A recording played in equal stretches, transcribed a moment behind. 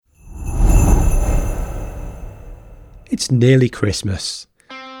it's nearly Christmas.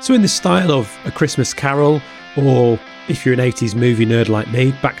 So in the style of A Christmas Carol, or if you're an 80s movie nerd like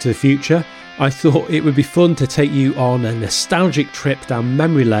me, Back to the Future, I thought it would be fun to take you on a nostalgic trip down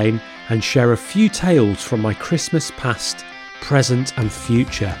memory lane and share a few tales from my Christmas past, present and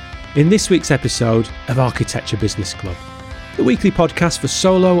future in this week's episode of Architecture Business Club, the weekly podcast for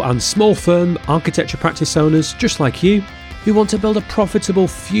solo and small firm architecture practice owners just like you who want to build a profitable,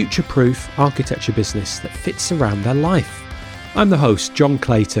 future-proof architecture business that fits around their life. I'm the host, John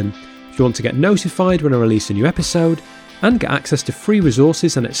Clayton. If you want to get notified when I release a new episode and get access to free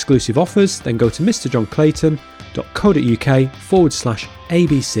resources and exclusive offers, then go to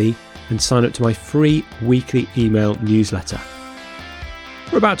mrjohnclayton.co.uk/ABC and sign up to my free weekly email newsletter.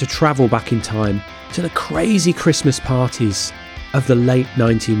 We're about to travel back in time to the crazy Christmas parties of the late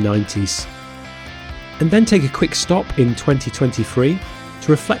 1990s, and then take a quick stop in 2023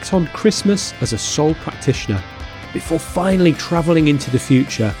 to reflect on Christmas as a sole practitioner before finally travelling into the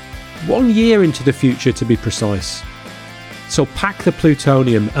future, 1 year into the future to be precise. So pack the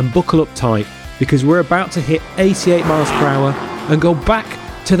plutonium and buckle up tight, because we're about to hit 88 miles per hour and go back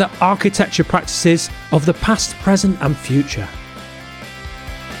to the architecture practices of the past, present and future.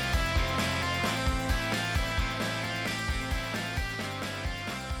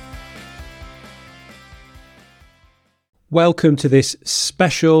 Welcome to this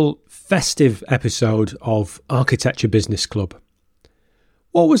special festive episode of Architecture Business Club.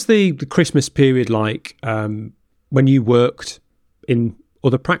 What was the Christmas period like when you worked in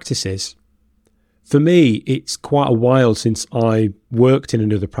other practices? For me, it's quite a while since I worked in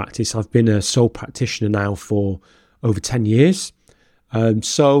another practice. I've been a sole practitioner now for over 10 years.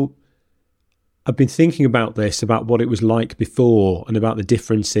 So I've been thinking about this, about what it was like before and about the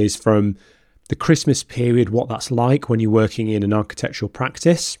differences from the Christmas period, what that's like when you're working in an architectural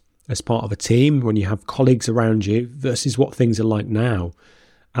practice as part of a team, when you have colleagues around you, versus what things are like now.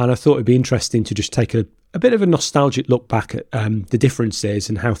 And I thought it'd be interesting to just take a bit of a nostalgic look back at the differences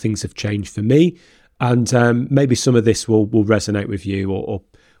and how things have changed for me. And maybe some of this will resonate with you or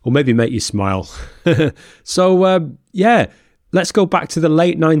maybe make you smile. So, let's go back to the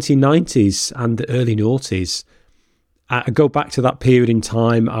late 1990s and the early noughties. I go back to that period in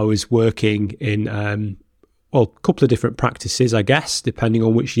time. I was working in, a couple of different practices, I guess, depending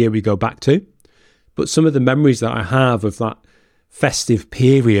on which year we go back to. But some of the memories that I have of that festive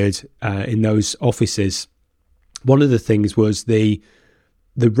period in those offices, one of the things was the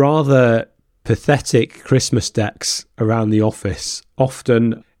rather pathetic Christmas decks around the office.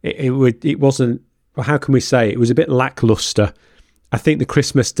 Often it wasn't, how can we say, it was a bit lackluster. I think the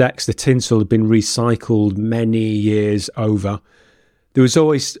Christmas decks, the tinsel had been recycled many years over. There was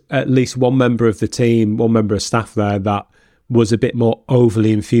always at least one member of the team, one member of staff there that was a bit more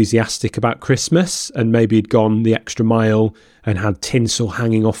overly enthusiastic about Christmas and maybe had gone the extra mile and had tinsel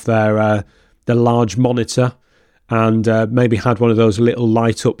hanging off their large monitor and maybe had one of those little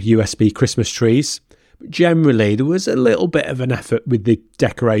light up USB Christmas trees. But generally, there was a little bit of an effort with the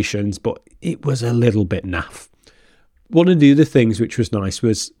decorations, but it was a little bit naff. One of the other things which was nice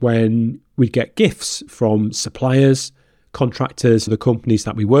was when we'd get gifts from suppliers, contractors, the companies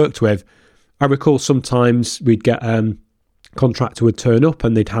that we worked with. I recall sometimes we'd get contractor would turn up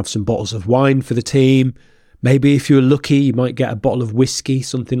and they'd have some bottles of wine for the team. Maybe if you were lucky, you might get a bottle of whiskey,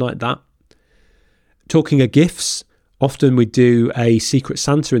 something like that. Talking of gifts, often we'd do a Secret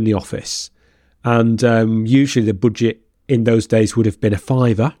Santa in the office. And usually the budget in those days would have been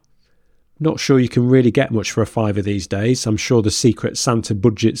 £5. Not sure you can really get much for £5 these days. I'm sure the Secret Santa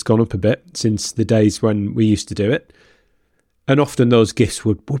budget's gone up a bit since the days when we used to do it. And often those gifts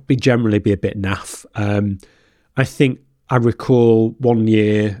would generally be a bit naff. I recall one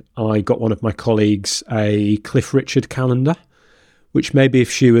year I got one of my colleagues a Cliff Richard calendar, which maybe if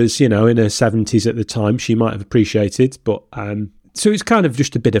she was, in her 70s at the time, she might have appreciated. But so it's kind of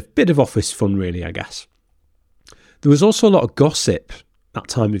just a bit of office fun, really, I guess. There was also a lot of gossip that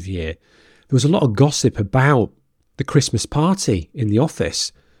time of year. There was a lot of gossip about the Christmas party in the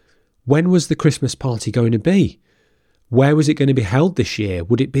office. When was the Christmas party going to be? Where was it going to be held this year?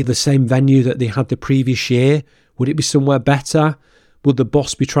 Would it be the same venue that they had the previous year? Would it be somewhere better? Would the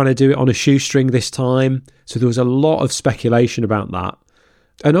boss be trying to do it on a shoestring this time? So there was a lot of speculation about that.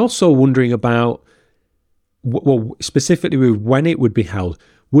 And also wondering about, specifically with when it would be held.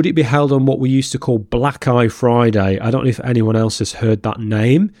 Would it be held on what we used to call Black Eye Friday? I don't know if anyone else has heard that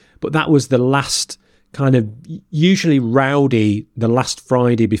name, but that was the last kind of usually rowdy, the last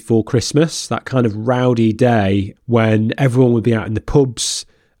Friday before Christmas, that kind of rowdy day when everyone would be out in the pubs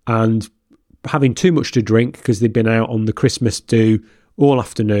and having too much to drink because they'd been out on the Christmas do all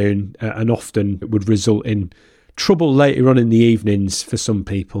afternoon, and often it would result in trouble later on in the evenings for some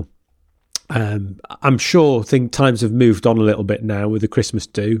people. I'm sure times have moved on a little bit now with the Christmas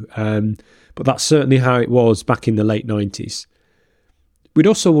do, but that's certainly how it was back in the late 90s. We'd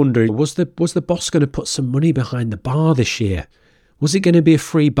also wonder, was the boss going to put some money behind the bar this year? Was it going to be a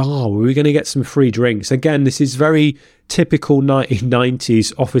free bar? Were we going to get some free drinks? Again, this is very typical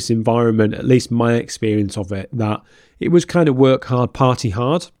 1990s office environment, at least my experience of it, that it was kind of work hard, party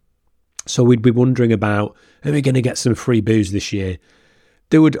hard. So we'd be wondering about, are we going to get some free booze this year?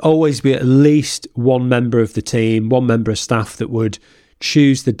 There would always be at least one member of the team, one member of staff that would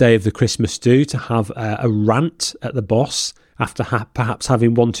choose the day of the Christmas do to have a rant at the boss after perhaps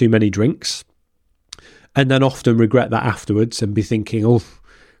having one too many drinks, and then often regret that afterwards and be thinking, oh,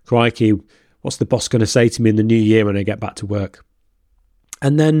 crikey, what's the boss going to say to me in the new year when I get back to work?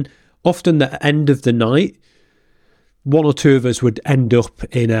 And then often at the end of the night, one or two of us would end up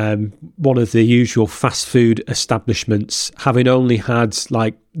in one of the usual fast food establishments, having only had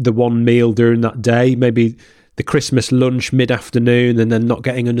like the one meal during that day, maybe the Christmas lunch mid-afternoon, and then not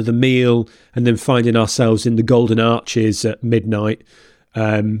getting another meal, and then finding ourselves in the Golden Arches at midnight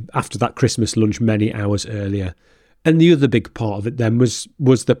after that Christmas lunch many hours earlier. And the other big part of it then was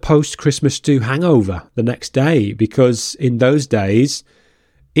the post-Christmas do hangover the next day, because in those days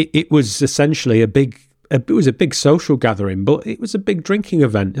it was essentially a big social gathering, but it was a big drinking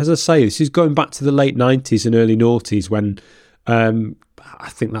event. As I say, this is going back to the late 90s and early noughties when I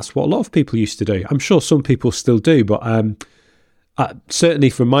think that's what a lot of people used to do. I'm sure some people still do, but certainly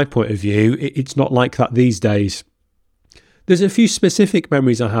from my point of view, it's not like that these days. There's a few specific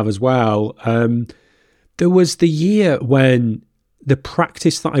memories I have as well. There was the year when the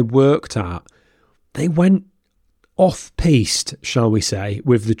practice that I worked at, they went off-piste, shall we say,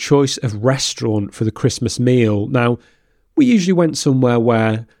 with the choice of restaurant for the Christmas meal. Now, we usually went somewhere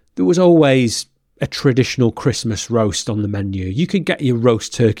where there was always a traditional Christmas roast on the menu. You could get your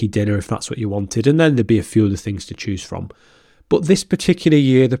roast turkey dinner if that's what you wanted, and then there'd be a few other things to choose from. But this particular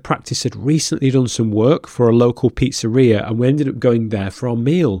year, the practice had recently done some work for a local pizzeria, and we ended up going there for our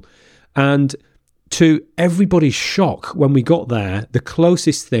meal. And to everybody's shock, when we got there, the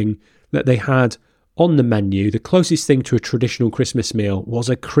closest thing that they had on the menu, the closest thing to a traditional Christmas meal, was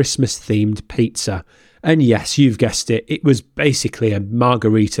a Christmas-themed pizza. And yes, you've guessed it, it was basically a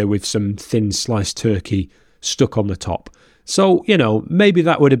margarita with some thin sliced turkey stuck on the top. So, maybe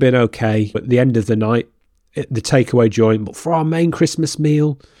that would have been okay at the end of the night, the takeaway joint. But for our main Christmas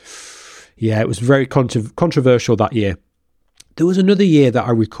meal, yeah, it was very controversial that year. There was another year that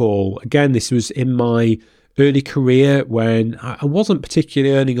I recall, again, this was in my early career when I wasn't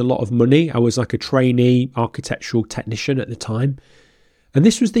particularly earning a lot of money. I was like a trainee architectural technician at the time. And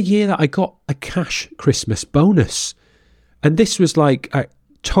this was the year that I got a cash Christmas bonus. And this was like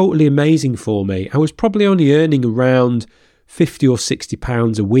totally amazing for me. I was probably only earning around £50 or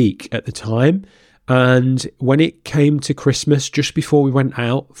 £60 a week at the time. And when it came to Christmas, just before we went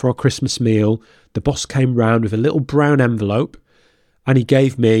out for our Christmas meal, the boss came round with a little brown envelope and he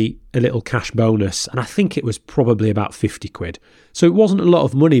gave me a little cash bonus. And I think it was probably about 50 quid. So it wasn't a lot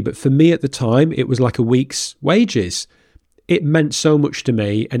of money, but for me at the time, it was like a week's wages. It meant so much to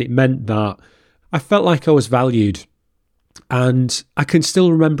me, and it meant that I felt like I was valued. And I can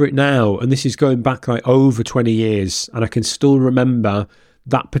still remember it now, and this is going back like over 20 years, and I can still remember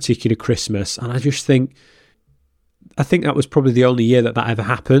that particular Christmas. And I think that was probably the only year that ever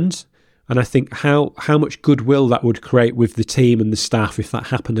happened. And I think how much goodwill that would create with the team and the staff if that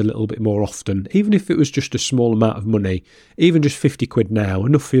happened a little bit more often, even if it was just a small amount of money, even just 50 quid now,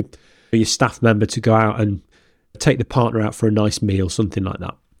 enough for your staff member to go out and take the partner out for a nice meal, something like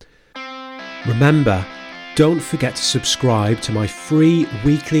that. Remember, don't forget to subscribe to my free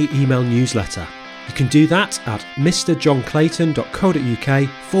weekly email newsletter. You can do that at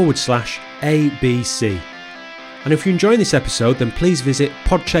mrjohnclayton.co.uk/ABC. And if you're enjoying this episode, then please visit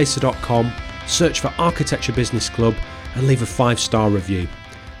podchaser.com, search for Architecture Business Club, and leave a 5-star review.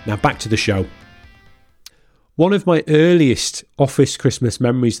 Now back to the show. One of my earliest office Christmas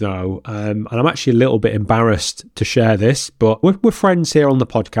memories, though, and I'm actually a little bit embarrassed to share this, but we're friends here on the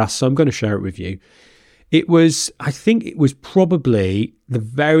podcast, so I'm going to share it with you. I think it was probably the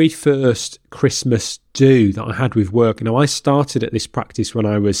very first Christmas do that I had with work. Now, I started at this practice when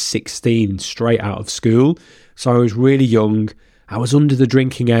I was 16, straight out of school. So I was really young. I was under the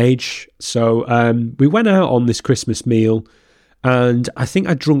drinking age. So we went out on this Christmas meal, and I think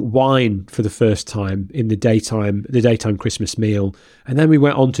I drunk wine for the first time in the daytime Christmas meal. And then we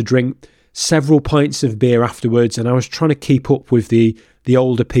went on to drink several pints of beer afterwards. And I was trying to keep up with the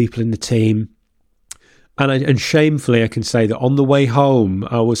older people in the team. And shamefully, I can say that on the way home,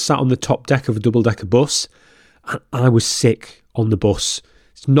 I was sat on the top deck of a double-decker bus, I was sick on the bus.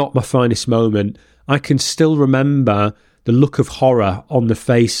 It's not my finest moment. I can still remember the look of horror on the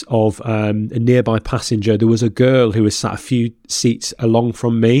face of a nearby passenger. There was a girl who was sat a few seats along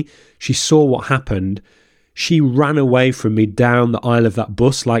from me. She saw what happened. She ran away from me down the aisle of that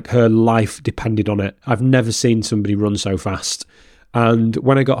bus like her life depended on it. I've never seen somebody run so fast. And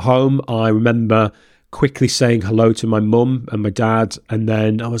when I got home, I remember quickly saying hello to my mum and my dad. And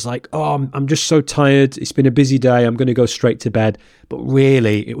then I was like, oh, I'm just so tired. It's been a busy day. I'm going to go straight to bed. But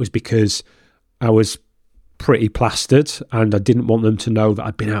really, it was because I was pretty plastered and I didn't want them to know that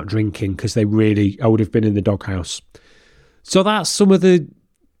I'd been out drinking, because I would have been in the doghouse. So that's some of the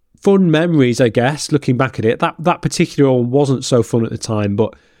fun memories, I guess, looking back at it. That particular one wasn't so fun at the time,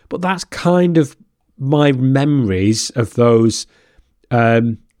 but that's kind of my memories of those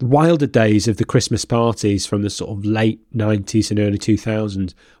wilder days of the Christmas parties from the sort of late 90s and early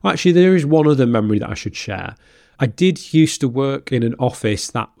 2000s. Well, actually, there is one other memory that I should share. I did used to work in an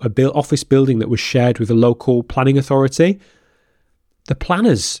office office building that was shared with a local planning authority. The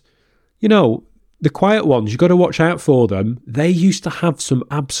planners, the quiet ones, you've got to watch out for them. They used to have some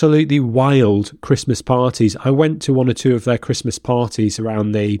absolutely wild Christmas parties. I went to one or two of their Christmas parties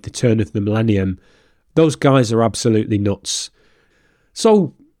around the turn of the millennium. Those guys are absolutely nuts.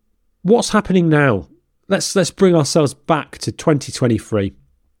 So what's happening now? Let's bring ourselves back to 2023.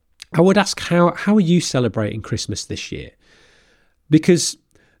 I would ask, how are you celebrating Christmas this year? Because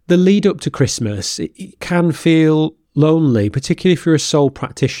the lead up to Christmas, it can feel lonely, particularly if you're a sole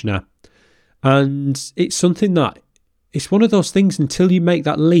practitioner. And it's something that, it's one of those things, until you make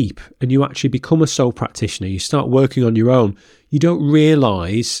that leap and you actually become a sole practitioner, you start working on your own, you don't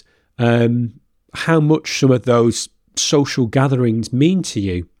realise how much some of those social gatherings mean to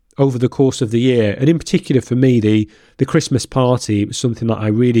you over the course of the year. And in particular for me, the Christmas party was something that I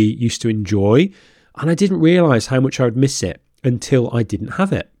really used to enjoy, and I didn't realise how much I would miss it until I didn't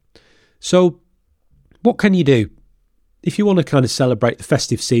have it. So what can you do if you want to kind of celebrate the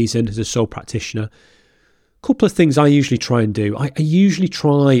festive season as a sole practitioner? A couple of things I usually try and do. I usually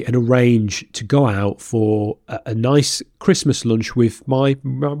try and arrange to go out for a nice Christmas lunch with my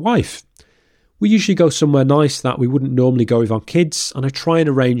wife. We usually go somewhere nice that we wouldn't normally go with our kids, and I try and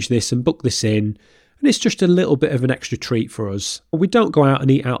arrange this and book this in, and it's just a little bit of an extra treat for us. We don't go out and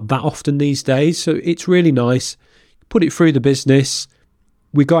eat out that often these days, so it's really nice. Put it through the business.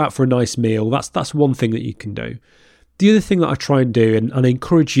 We go out for a nice meal. That's one thing that you can do. The other thing that I try and do, and I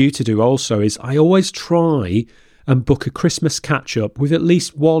encourage you to do also, is I always try and book a Christmas catch-up with at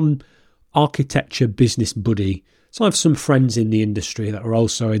least one architecture business buddy. So I have some friends in the industry that are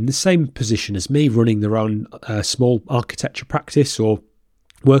also in the same position as me, running their own small architecture practice or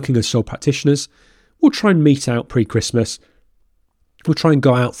working as sole practitioners. We'll try and meet out pre-Christmas. We'll try and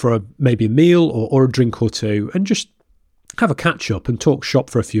go out for maybe a meal or a drink or two and just have a catch-up and talk shop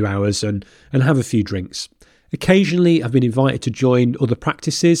for a few hours and have a few drinks. Occasionally, I've been invited to join other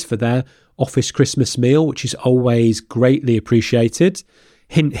practices for their office Christmas meal, which is always greatly appreciated.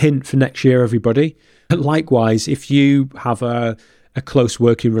 Hint, hint for next year, everybody. Likewise, if you have a close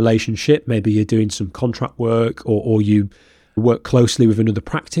working relationship, maybe you're doing some contract work or you work closely with another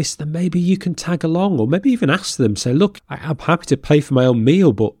practice, then maybe you can tag along, or maybe even ask them, say, look, I'm happy to pay for my own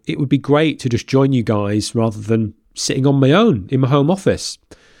meal, but it would be great to just join you guys rather than sitting on my own in my home office.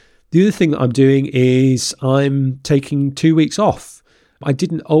 The other thing that I'm doing is I'm taking 2 weeks off. I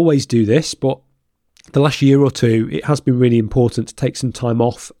didn't always do this, but the last year or two, it has been really important to take some time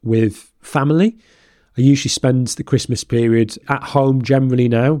off with family. I usually spend the Christmas period at home generally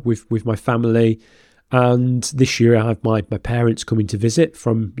now with my family. And this year I have my parents coming to visit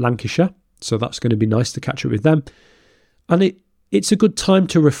from Lancashire. So that's going to be nice to catch up with them. And it's a good time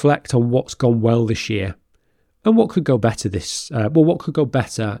to reflect on what's gone well this year and what could go better what could go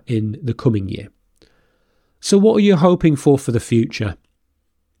better in the coming year. So what are you hoping for the future?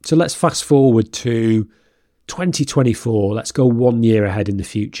 So let's fast forward to 2024. Let's go 1 year ahead in the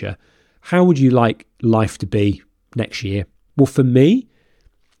future. How would you like life to be next year? Well, for me,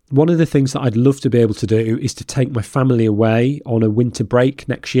 one of the things that I'd love to be able to do is to take my family away on a winter break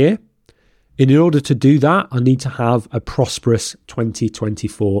next year. In order to do that, I need to have a prosperous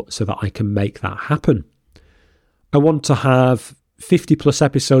 2024 so that I can make that happen. I want to have 50 plus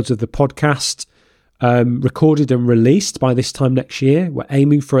episodes of the podcast recorded and released by this time next year. We're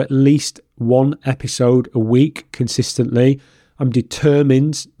aiming for at least one episode a week consistently. I'm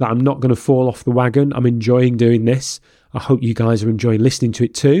determined that I'm not going to fall off the wagon. I'm enjoying doing this. I hope you guys are enjoying listening to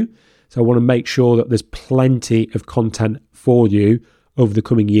it too. So I want to make sure that there's plenty of content for you over the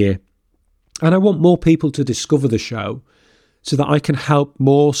coming year. And I want more people to discover the show so that I can help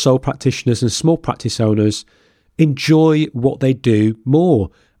more sole practitioners and small practice owners enjoy what they do more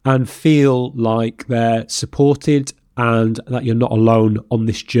and feel like they're supported and that you're not alone on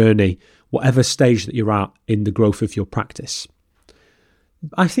this journey, whatever stage that you're at in the growth of your practice.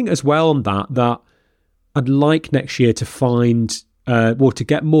 I think as well on that I'd like next year to find, to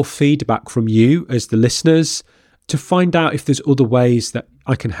get more feedback from you as the listeners, to find out if there's other ways that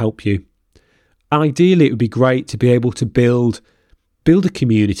I can help you. Ideally, it would be great to be able to build a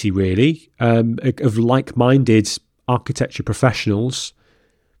community, really, of like-minded architecture professionals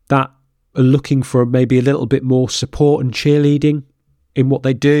that are looking for maybe a little bit more support and cheerleading in what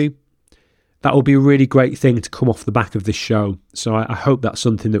they do. That will be a really great thing to come off the back of this show. So I hope that's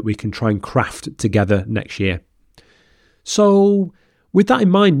something that we can try and craft together next year. So with that in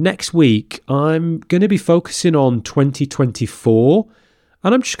mind, next week, I'm going to be focusing on 2024,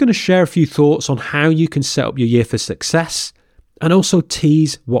 and I'm just going to share a few thoughts on how you can set up your year for success and also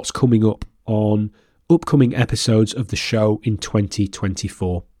tease what's coming up on upcoming episodes of the show in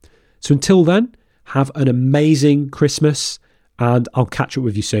 2024. So until then, have an amazing Christmas, and I'll catch up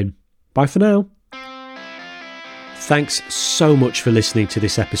with you soon. Bye for now. Thanks so much for listening to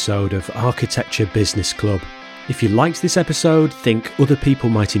this episode of Architecture Business Club. If you liked this episode, think other people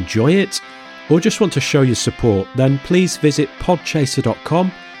might enjoy it, or just want to show your support, then please visit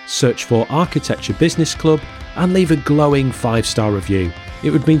podchaser.com, search for Architecture Business Club, and leave a glowing 5-star review.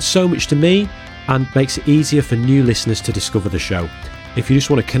 It would mean so much to me and makes it easier for new listeners to discover the show. If you just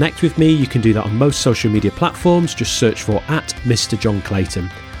want to connect with me, you can do that on most social media platforms. Just search for @Mr. John Clayton.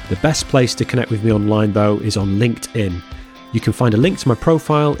 The best place to connect with me online, though, is on LinkedIn. You can find a link to my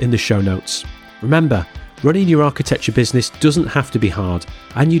profile in the show notes. Remember, running your architecture business doesn't have to be hard,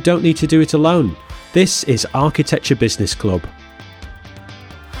 and you don't need to do it alone. This is Architecture Business Club.